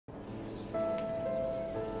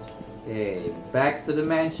Okay, back to the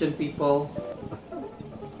mansion, people.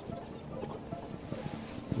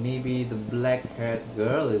 Maybe the black-haired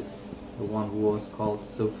girl is the one who was called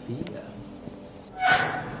Sophia.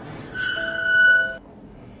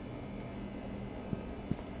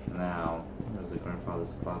 Now, there's the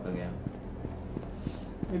grandfather's clock again.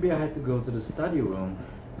 Maybe I had to go to the study room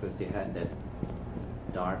because they had that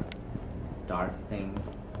dart thing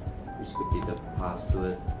which could be the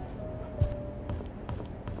password.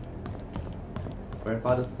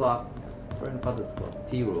 Grandfather's clock,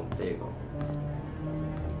 tea room, there you go.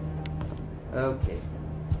 Okay.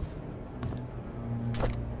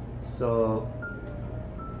 So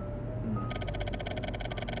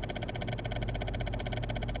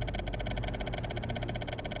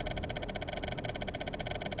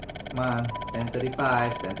come on,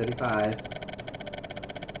 10:35, 10:35.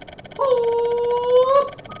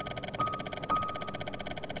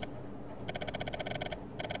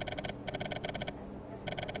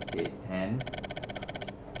 Okay, 10.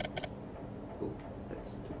 Oh,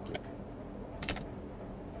 that's too quick.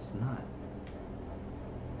 It's not.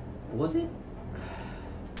 Was it?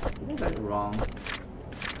 Did I got it wrong?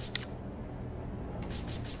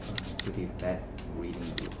 Pretty bad reading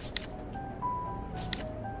group.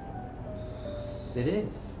 It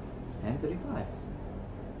is 10:35.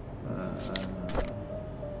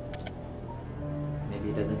 Maybe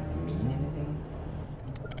it doesn't mean anything.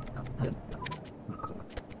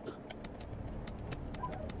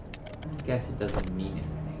 Guess it doesn't mean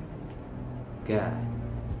anything. God.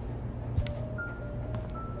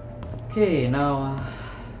 Okay, now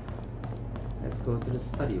let's go to the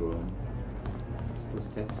study room. I suppose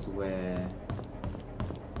that's where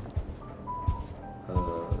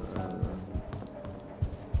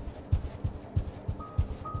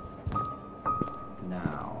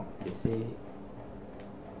now they say,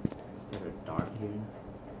 is there a dart here?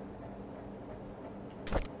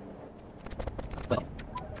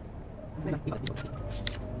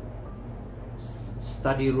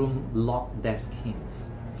 Study room lock desk hint.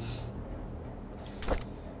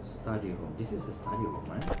 Study room. This is a study room,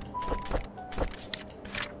 right?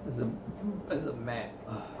 There's a map.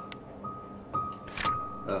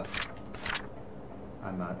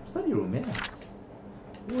 I'm a study room, yes.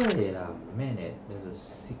 Wait a minute. There's a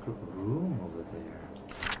secret room over there.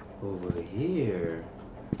 Over here,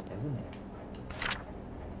 isn't it?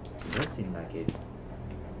 It does seem like it.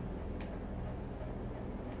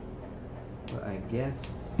 But I guess,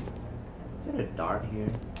 is there a dart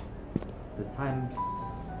here? The time's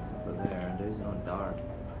over there. There's no dart.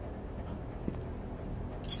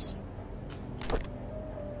 I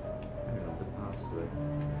don't know the password.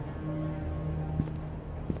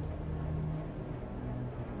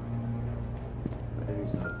 But there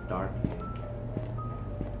is no dart here.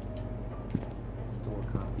 This door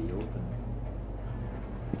can't be open.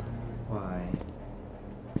 Why?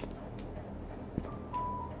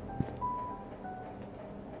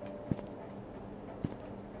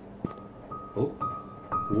 Oh,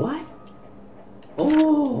 what?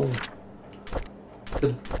 Oh,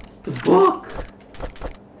 it's the book.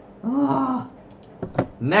 Ah,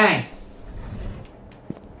 nice.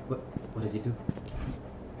 What does he do?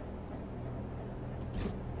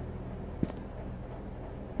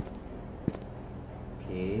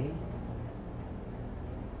 Okay.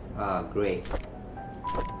 Ah, great.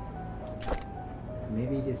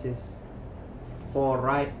 Maybe this is 4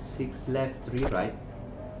 right, 6 left, 3 right.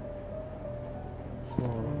 4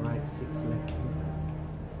 right, 6 left, 3 right.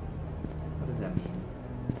 What does that mean?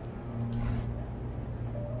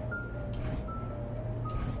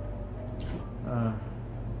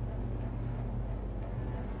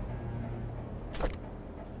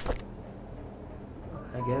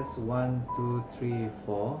 I guess 1, 2, 3,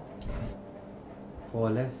 4. 4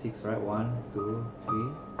 left, 6 right. 1, 2,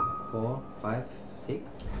 3, 4, 5,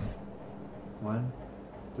 6. 1,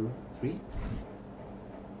 2, 3.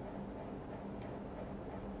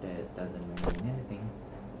 That doesn't mean anything.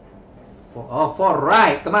 4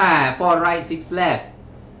 right. Come on. 4 right, 6 left.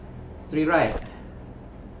 3 right.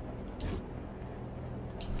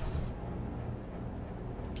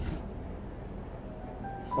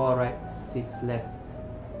 Four right, 6 left,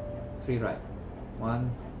 3 right.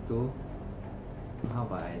 1, 2. How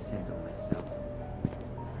about I center myself?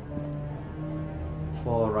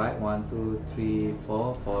 4 right, 1, 2, 3,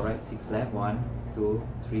 4. 4 right, 6 left. 1, 2,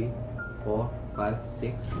 3, 4, 5,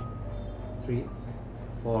 6. 3,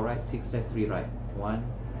 4 right, 6 left, 3 right. 1,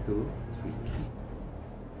 2,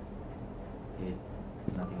 3.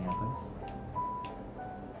 Nothing happens.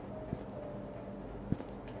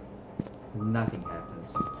 Nothing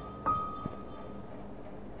happens.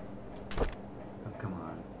 Oh, come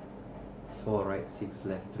on. 4 right, 6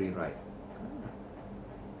 left, 3 right.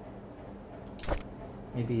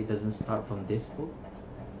 Maybe it doesn't start from this book.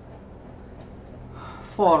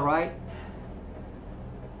 4 right,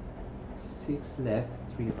 6 left,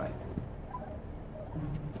 3 right.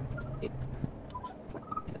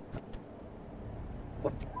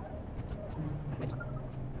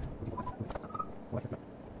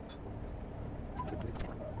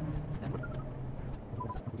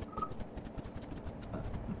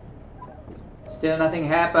 Still nothing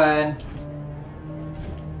happened.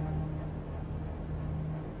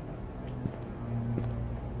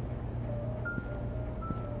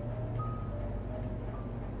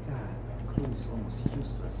 God, clue is almost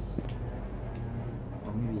useless.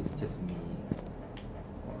 Or maybe it's just me.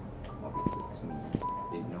 Or obviously it's me.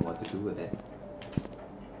 Didn't know what to do with it.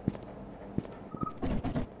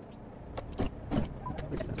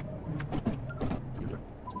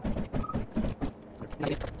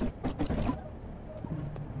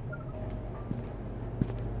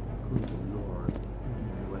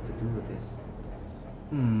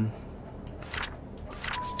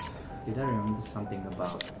 Did I remember something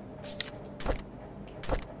about?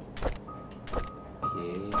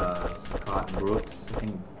 Okay, Scott Brooks. I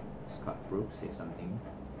think Scott Brooks said something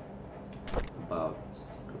about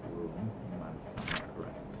secret room. If I'm not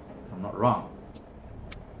correct. If I'm not wrong.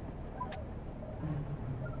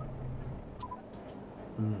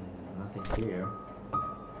 Nothing here.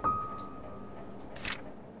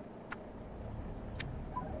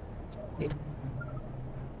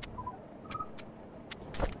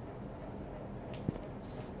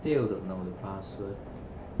 Still don't know the password.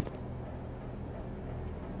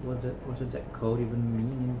 What does that code even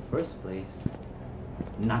mean in the first place?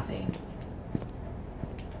 Nothing,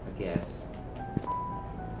 I guess.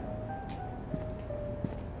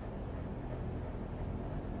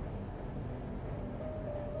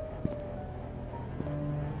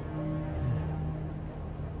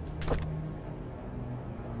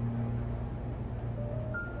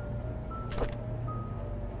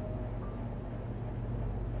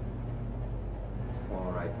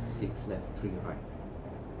 Right, 6 left, 3 right.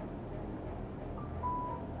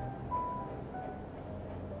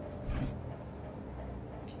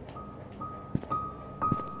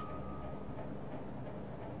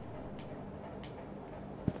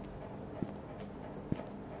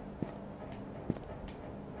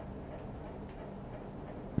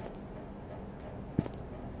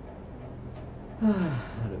 I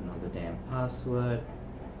don't know the damn password.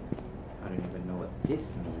 I don't even know what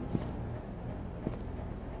this means.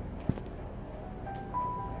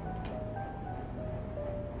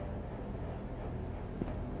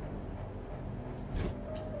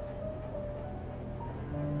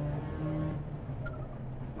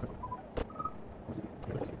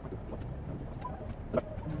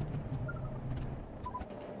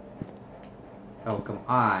 Oh, come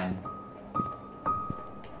on.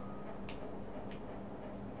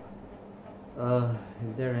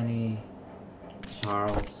 Is there any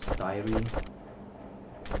Charles diary?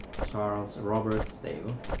 Charles Roberts, there you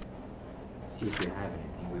go. See if you have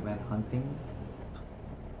anything. We went hunting.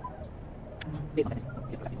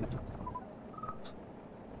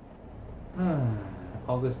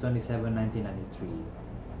 August 27, 1993.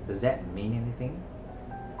 Does that mean anything?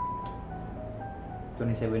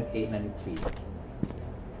 27/8/93.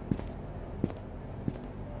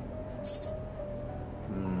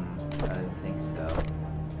 I don't think so.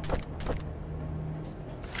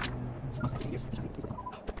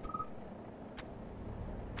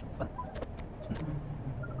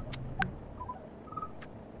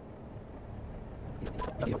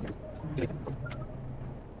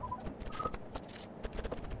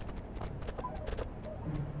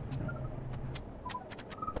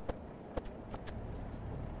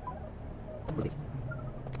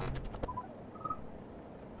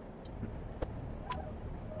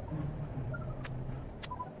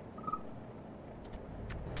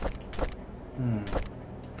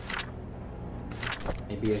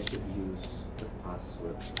 Maybe I should use the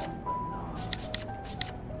password from Bernard.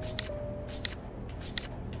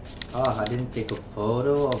 Oh, I didn't take a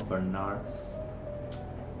photo of Bernard's.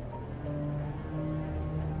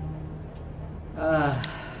 I have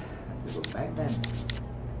to go back then.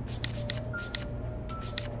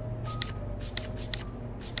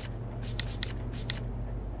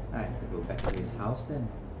 I have to go back to his house then.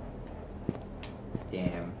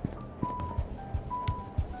 Damn.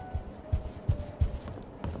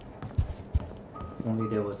 If only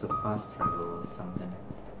there was a fast travel or something.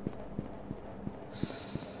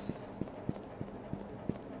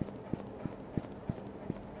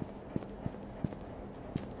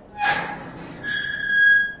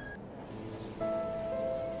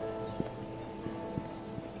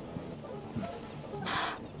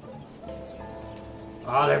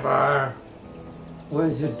 driver!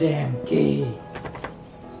 Where's your damn key?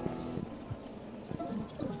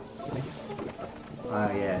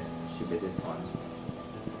 Ah yes, should be this one.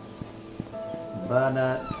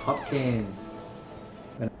 Bernard Hopkins.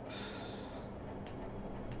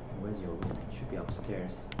 Where's your room? It should be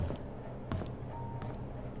upstairs.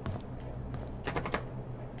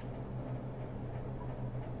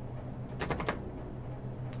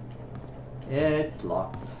 It's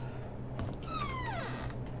locked.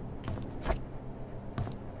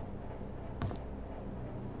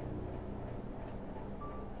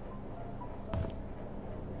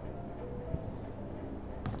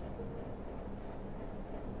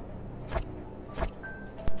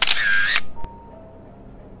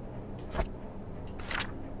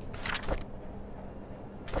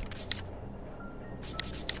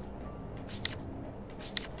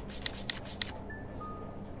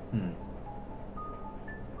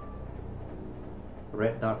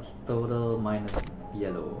 Red darts total minus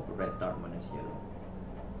yellow. Red dart minus yellow.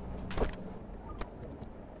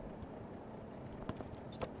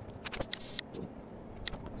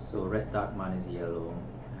 So red dart minus yellow.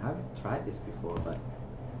 I haven't tried this before, but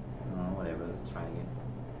whatever, let's try again.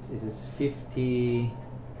 This is 50.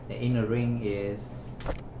 The inner ring is...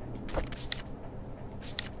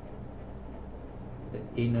 The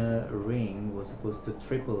inner ring was supposed to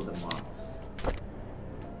triple the marks.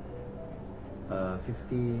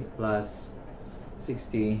 50 plus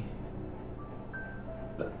 60,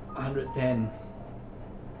 110.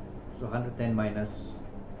 So 110 minus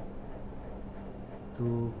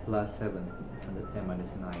 2 plus 7, 110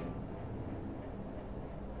 minus 9.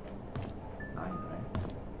 9, right?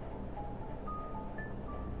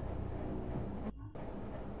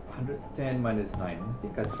 110 minus 9. I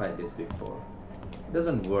think I tried this before. It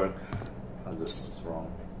doesn't work. It's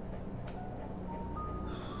wrong.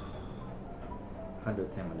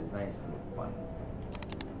 110 minus 9 is 101.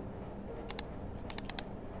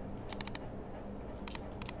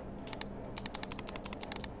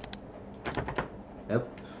 Nope.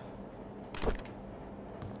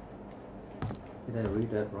 Did I read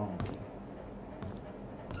that wrong?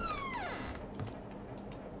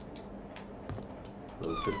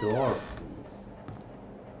 Close the door, please.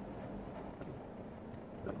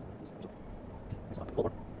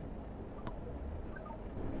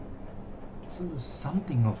 So there's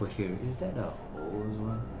something over here. Is that a hole as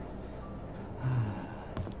well?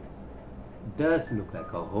 Does look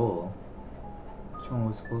like a hole. Which one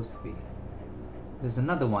was supposed to be? There's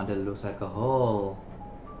another one that looks like a hole.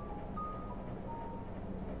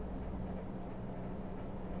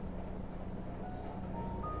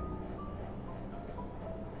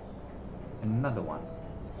 Another one.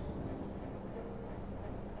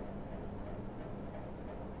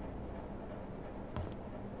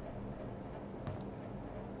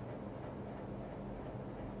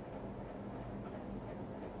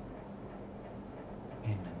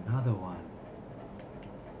 And another one.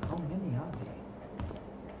 How many are there?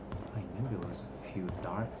 I knew there was a few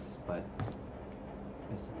darts, but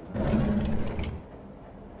there's another.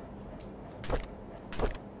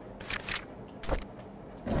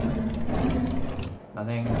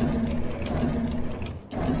 Nothing interesting here.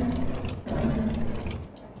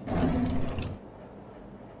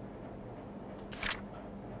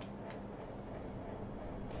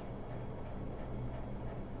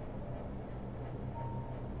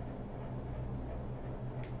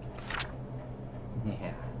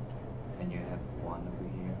 Yeah, and you have one over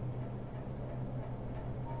here,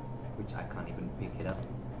 which I can't even pick it up.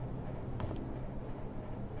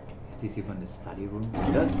 Is this even the study room?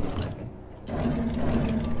 It does look like it.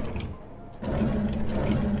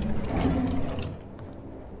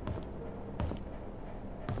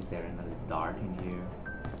 Is there another dart in here?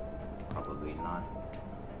 Probably not.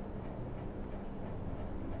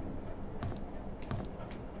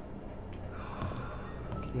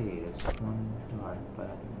 Okay, there's one dart, but I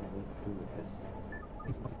don't know what to do with this.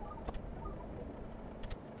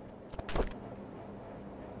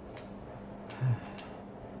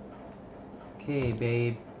 Okay,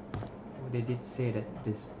 babe. They did say that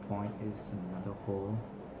this point is another hole.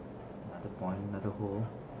 Another point, another hole.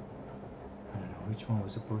 I don't know which one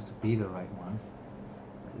was supposed to be the right one.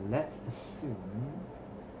 But let's assume...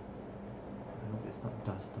 I hope there's not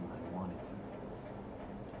dust on my monitor.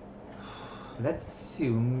 Let's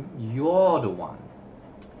assume you're the one.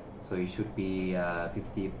 So it should be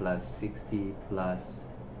 50 plus 60 plus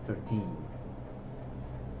 13.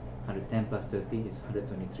 110 plus 13 is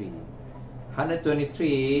 123.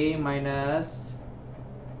 123 minus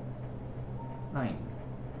 9.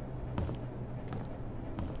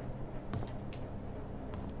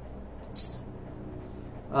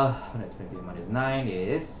 120 minus 9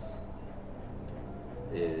 is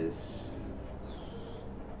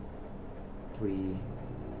 3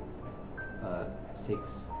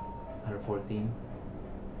 6 114.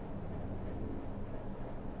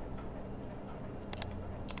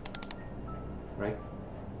 Right?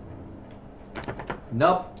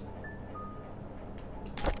 Nope.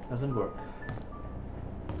 Doesn't work.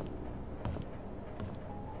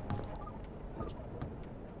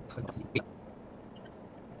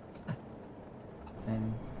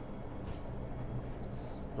 Ten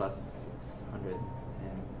plus 610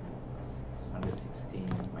 plus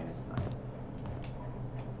 616 minus 9.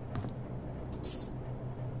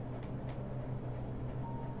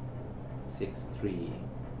 6 3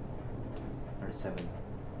 or 7.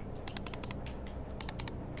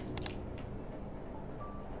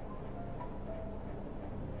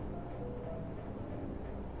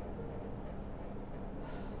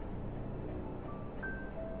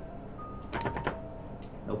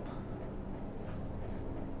 Nope.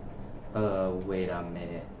 Wait a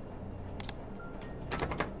minute.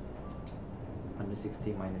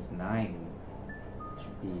 160 minus 9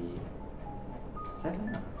 should be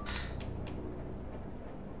 7.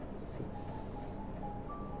 6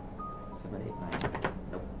 7 8 9.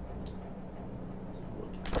 Nope.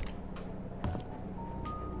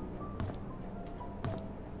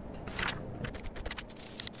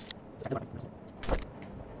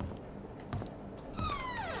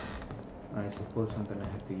 I suppose I'm gonna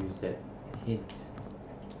have to use that hint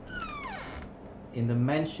in the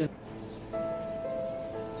mention.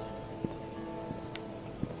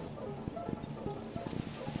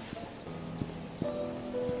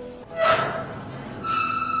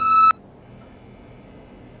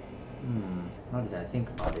 Now that I think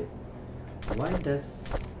about it, why does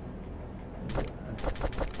let's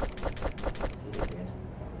see it again.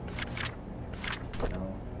 No.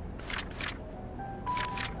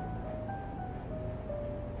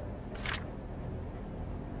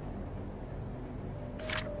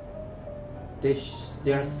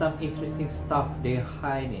 There's some interesting stuff they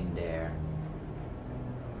hide in there.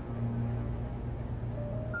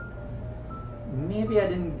 Maybe I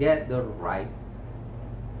didn't get the right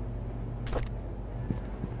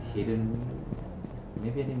hidden.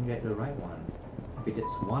 Maybe I didn't get the right one. Maybe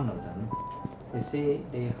that's one of them. They say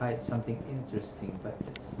they hide something interesting, but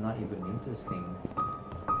it's not even interesting.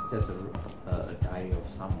 It's just a diary of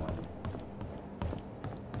someone,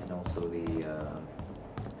 and also the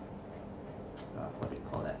what do you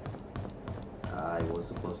call that? I was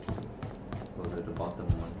supposed to go to the bottom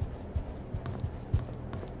one.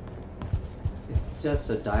 It's just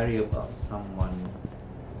a diary about someone.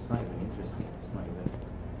 It's not even interesting. It's not even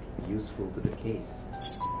useful to the case.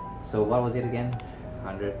 So what was it again?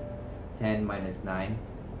 110 minus 9.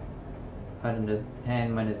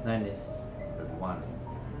 110 minus 9 is 1.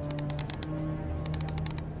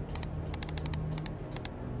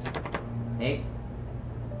 Eight.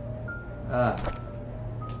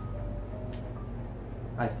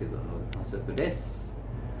 I still don't know the answer to this.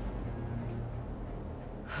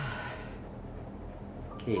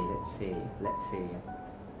 Okay, let's say what's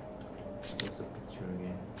the picture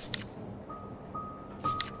again? Let's see.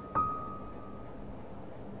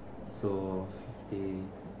 So 50,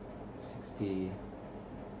 60,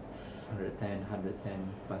 110,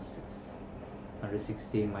 110 plus 6,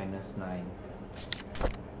 116 minus 9.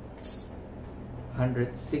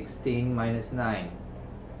 116 minus 9.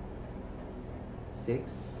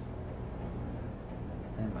 6.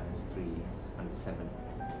 10 minus 3 is 107.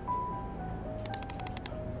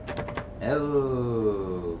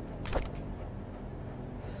 Oh.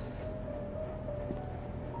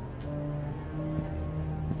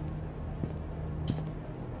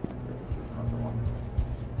 So this is not the one.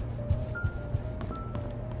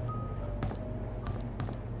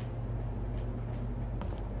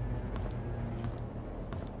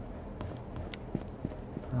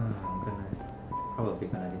 I'm probably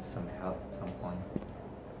gonna need some help at some point.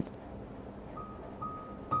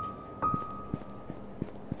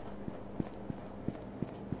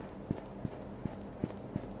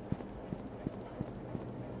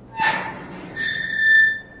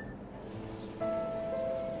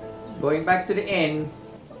 Going back to the inn.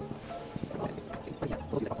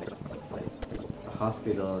 The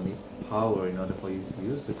hospital needs power in order for you to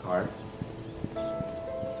use the card.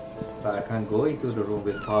 But I can't go into the room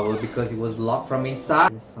with power because it was locked from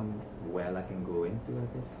inside. There's some well I can go into, I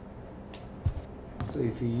guess. So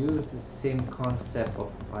if you use the same concept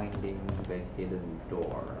of finding the hidden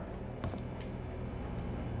door.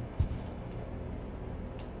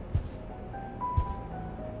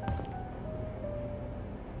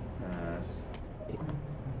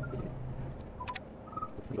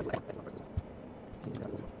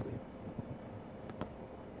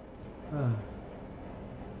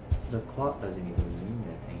 The clock doesn't even mean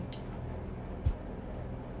anything.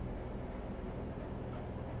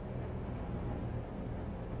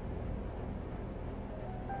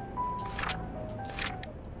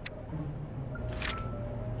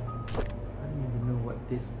 I don't even know what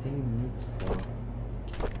this thing needs for.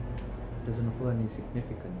 Doesn't hold any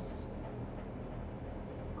significance.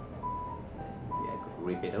 Maybe I could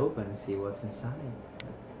rip it open and see what's inside.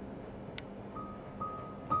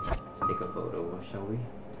 Let's take a photo, shall we?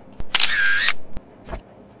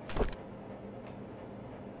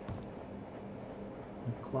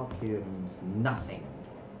 The clock here means nothing.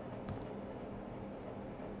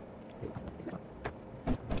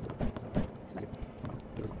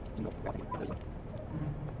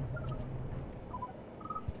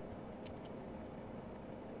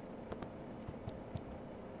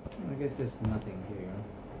 I guess there's nothing here.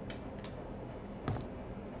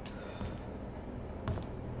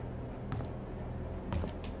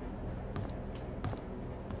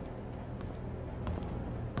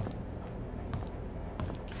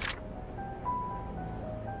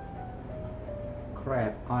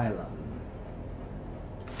 Crab Island.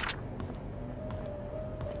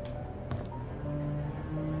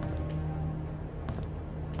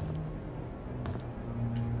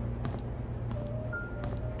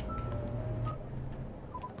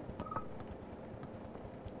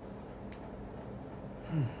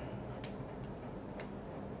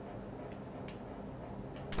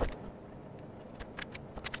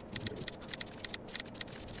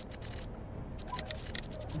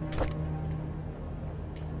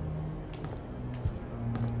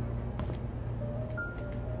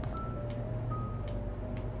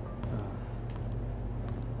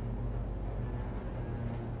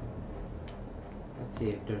 Let's see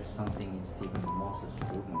if there's something in Stephen Moss's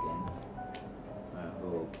room again. I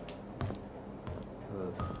hope.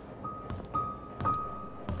 Ugh.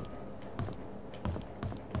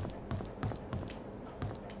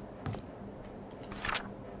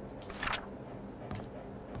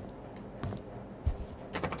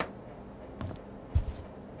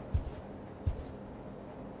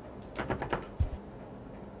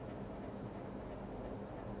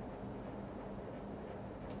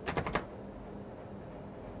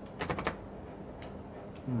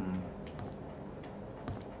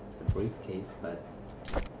 It's a briefcase, but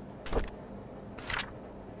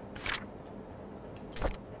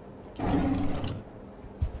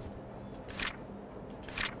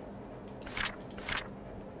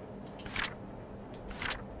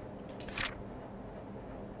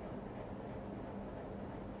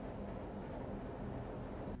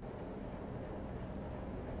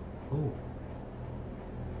oh,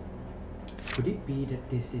 could it be that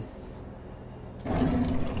this is a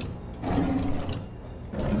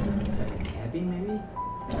cabin maybe?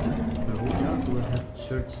 But who else will have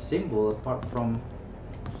church symbol apart from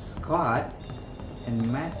Scott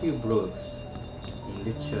and Matthew Brooks? In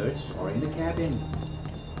the church or in the cabin?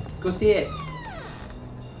 Let's go see it.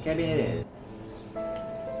 Cabin it is.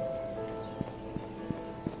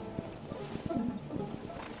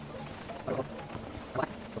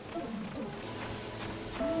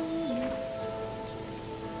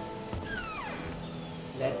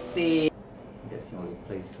 Let's see. That's the only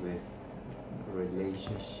place with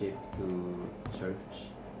relationship to church.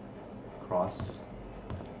 Cross.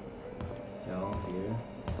 No, here.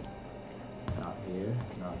 Not here.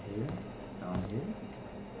 Not here. Down here.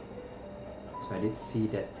 So I did see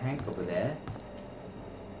that tank over there.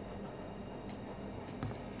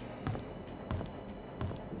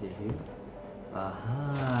 Is it here?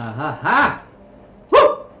 Aha! Ha ha!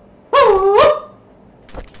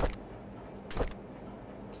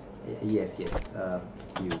 Yes,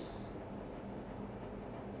 use.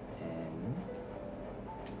 And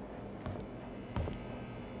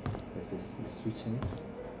this is the switch in this.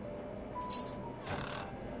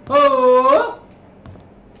 Oh!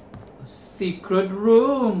 A secret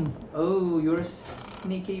room! Oh, you're a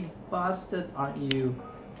sneaky bastard, aren't you,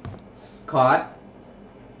 Scott?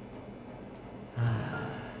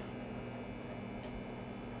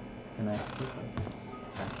 Can I click on this?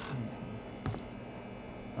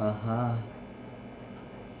 Uh-huh.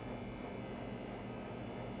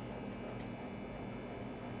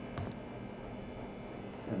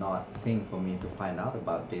 It's an odd thing for me to find out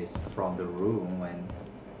about this from the room when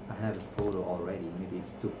I have a photo already. Maybe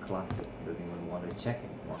it's too cluttered. I don't even want to check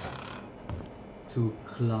anymore. Too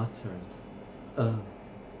cluttered.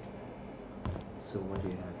 So what do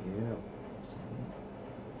you have here? Something.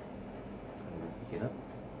 I'm gonna pick it up.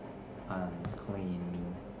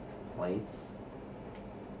 Unclean plates.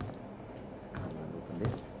 I'm gonna open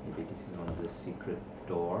this. Maybe this is one of the secret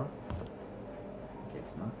door.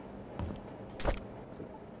 Guess not.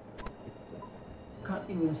 can't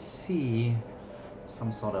even see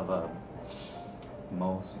some sort of a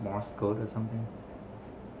Morse code or something.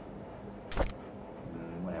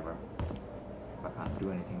 Whatever. If I can't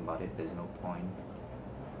do anything about it, there's no point.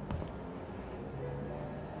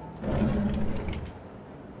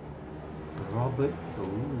 Robert.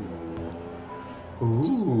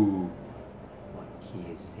 Ooh. What key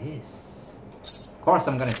is this? Of course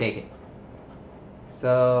I'm gonna take it.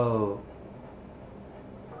 So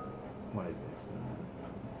what is this?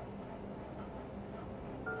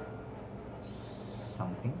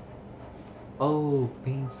 Something. Oh,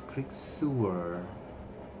 Painscreek sewer.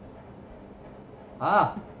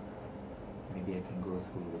 Ah, maybe I can go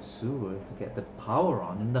through the sewer to get the power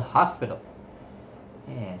on in the hospital.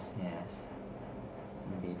 Yes, yes.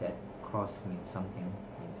 Maybe that cross means something.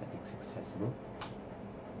 Means that it's accessible.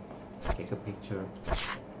 Take a picture.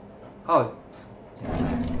 Oh, it's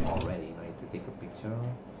already. No need to take a picture.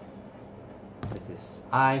 This is.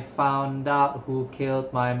 I found out who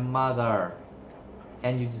killed my mother,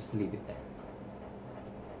 and you just leave it there.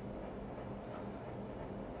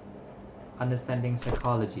 Understanding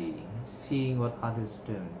psychology, seeing what others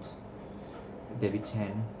don't. David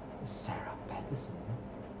Chen, Sarah Patterson.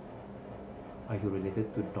 Are you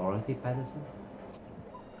related to Dorothy Patterson?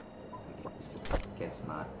 Guess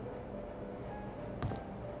not.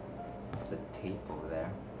 There's a tape over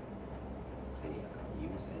there. Clearly I can't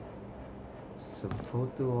use it. So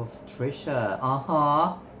photo of Trisha.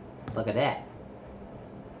 Look at that.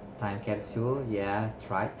 Time capsule. Yeah,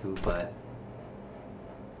 tried to, but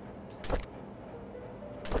let's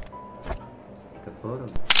take a photo.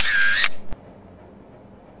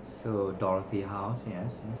 So Dorothy house.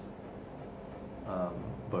 Yes, yes.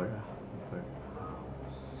 Bird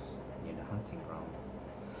house near the hunting ground.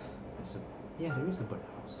 Yeah, there is a bird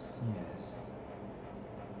house. Yes.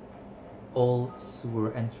 Old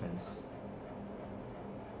sewer entrance.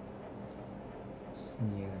 It's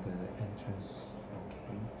near the entrance.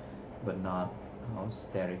 Okay, but not house.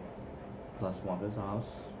 Derek plus Wanda's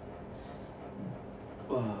house.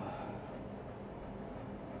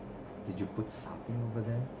 Did you put something over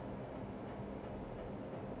there?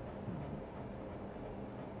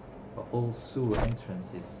 But old sewer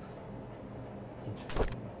entrance is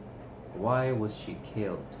interesting. Why was she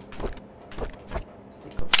killed? Let's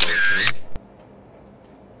take a photo.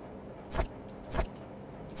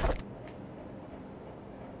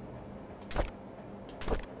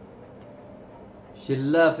 She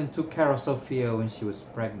loved and took care of Sophia when she was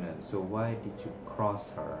pregnant, so why did you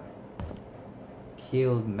cross her?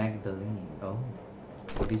 Killed Magdalene. Oh.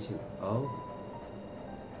 What did you?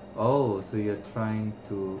 Oh, so you're trying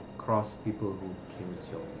to cross people who killed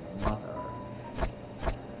your mother.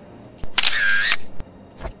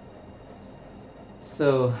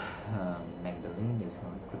 So, Magdalene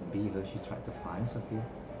couldn't be her. She tried to find Sophia.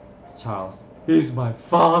 Charles, he's my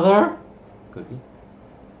father! Could be.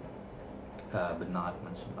 But not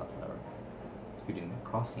mentioned Butler. You didn't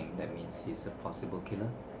cross him, that means he's a possible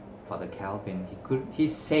killer. Father Calvin, he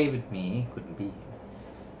saved me, couldn't be him.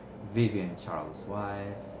 Vivian, Charles'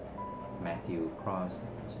 wife. Matthew Cross,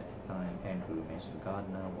 mentioned at the time. Andrew mentioned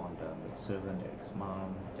Gardner. Wanda, maidservant. Eric's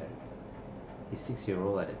mom. Derek. He's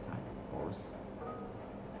 6-year-old at the time, of course.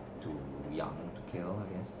 Too young to kill, I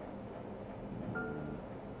guess.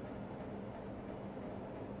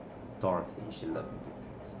 Dorothy, she loves him.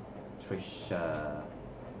 Trisha.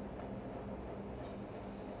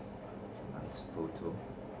 It's a nice photo.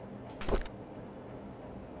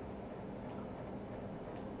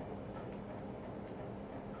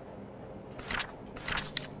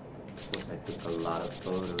 I took a lot of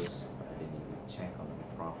photos, but I didn't even check on them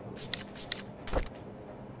properly.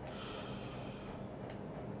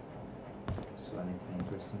 So anything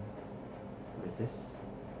interesting? What is this?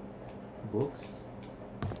 Books?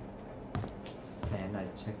 Fan I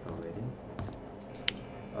checked already.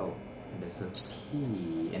 Oh, and there's a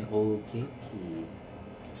key, an old gate key.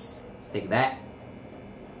 Let's take that.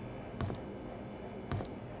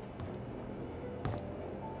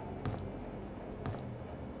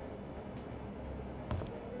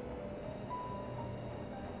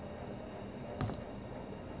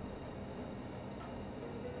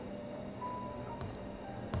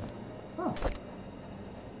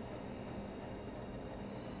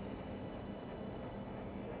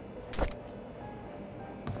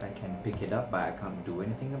 Pick it up, but I can't do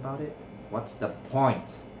anything about it. What's the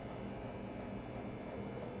point?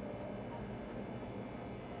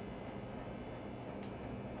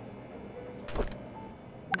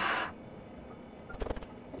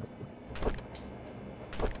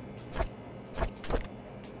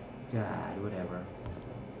 God, whatever.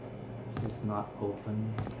 This is not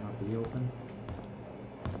open. Cannot be open.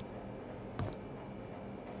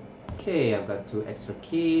 Okay, I've got 2 extra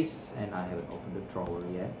keys and I haven't opened the drawer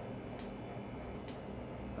yet.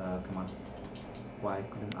 Come on. Why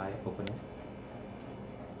couldn't I open it?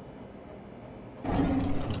 There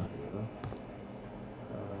you go.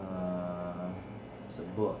 It's a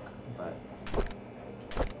book, but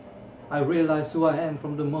I realized who I am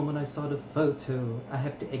from the moment I saw the photo. I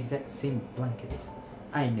have the exact same blanket.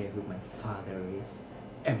 I know who my father is.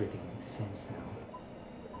 Everything makes sense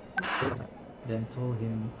now. Then told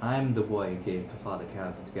him I'm the boy he gave to Father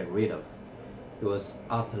Calvin to get rid of. He was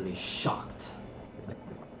utterly shocked.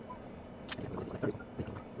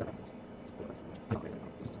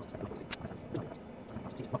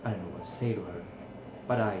 I don't know what to say to her,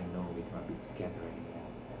 but I know we cannot be together anymore.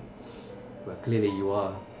 Well, clearly you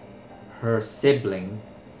are her sibling,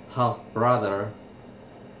 half brother.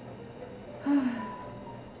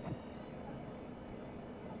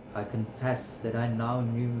 I confess that I now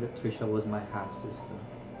knew that Trisha was my half sister.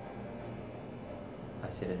 I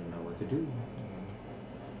said I didn't know what to do.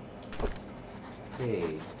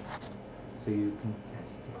 Okay, so you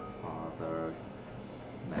confess to Father.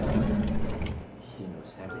 Man, he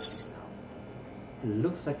knows everything now. It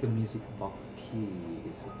looks like a music box key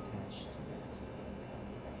is attached to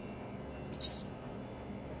it.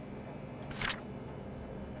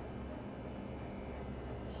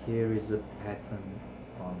 Here is a pattern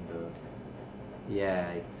on the...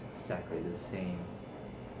 Yeah, it's exactly the same.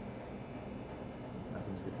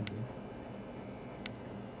 Nothing's written here.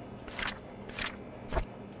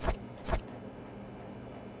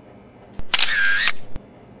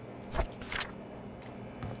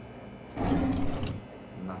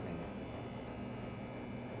 Nothing.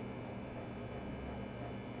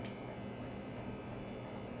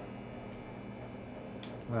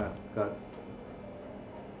 Well, I've got,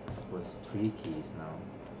 I suppose, 3 keys now,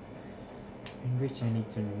 in which I need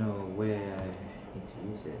to know where I need to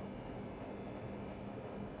use it.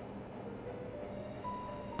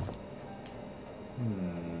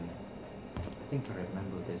 I think I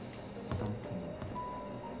remember this something.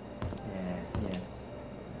 Yes.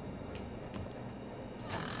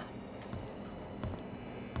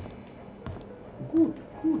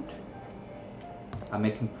 Good. I'm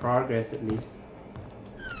making progress at least.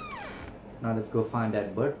 Now let's go find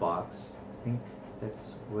that bird box. I think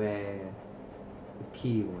that's where the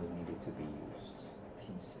key was needed to be used.